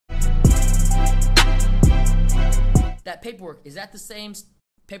that paperwork, is that the same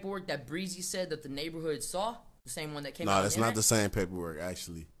paperwork that Breezy said that the neighborhood saw? The same one that came out? No, that's not the same paperwork,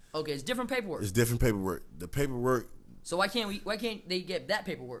 actually. Okay, it's different paperwork. It's different paperwork. The paperwork. So why can't they get that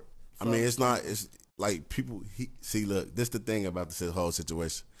paperwork? I mean, it's not. It's like people. See, look, this the thing about this whole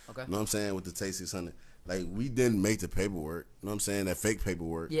situation. Okay. You know what I'm saying with the Tay600. Like, we didn't make the paperwork. You know what I'm saying? That fake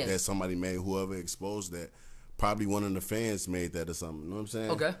paperwork that somebody made. Whoever exposed that, probably one of the fans made that or something. You know what I'm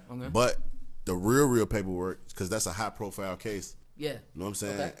saying? Okay. But the real paperwork, because that's a high profile case. Yeah. You know what I'm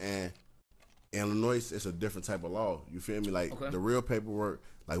saying? Okay. And in Illinois, it's a different type of law. You feel me? Like, the real paperwork,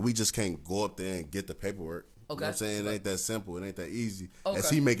 like, we just can't go up there and get the paperwork. You know what I'm saying? It ain't that simple. It ain't that easy. As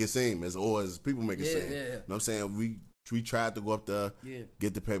he make it seem, as people make it seem. Yeah. You know what I'm saying? We tried to go up there,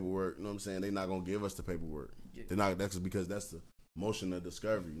 get the paperwork. You know what I'm saying? They're not going to give us the paperwork. They're not. That's because that's the motion of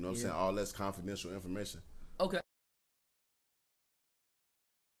discovery. You know what I'm saying? All that's confidential information. Okay.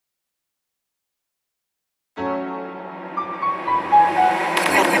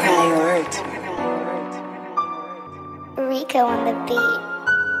 Rico on the beat.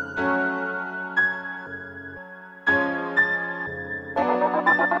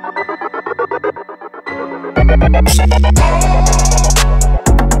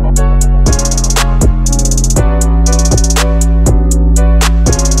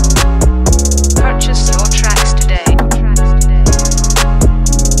 Purchase your tracks today.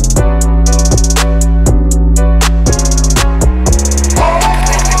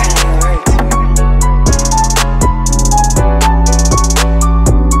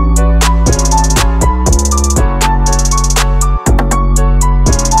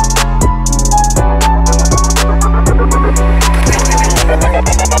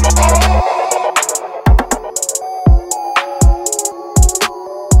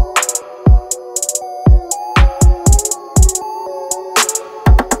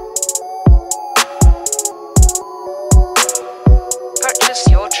 Purchase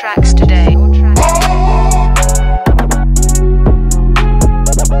your tracks today.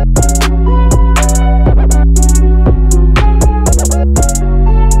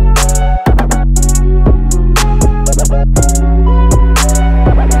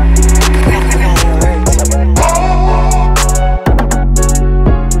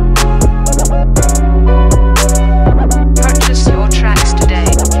 Purchase your tracks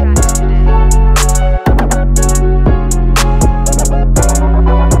today.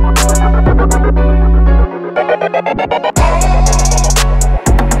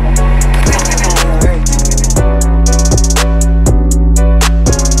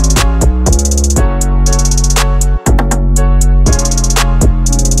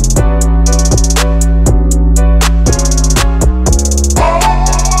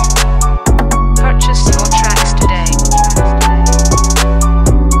 Purchase your tracks today.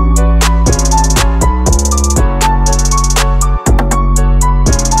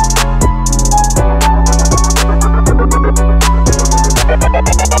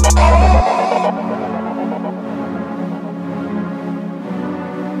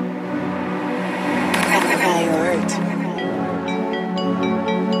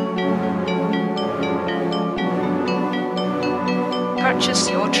 Purchase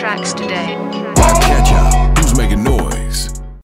your tracks today. RapCatchUp.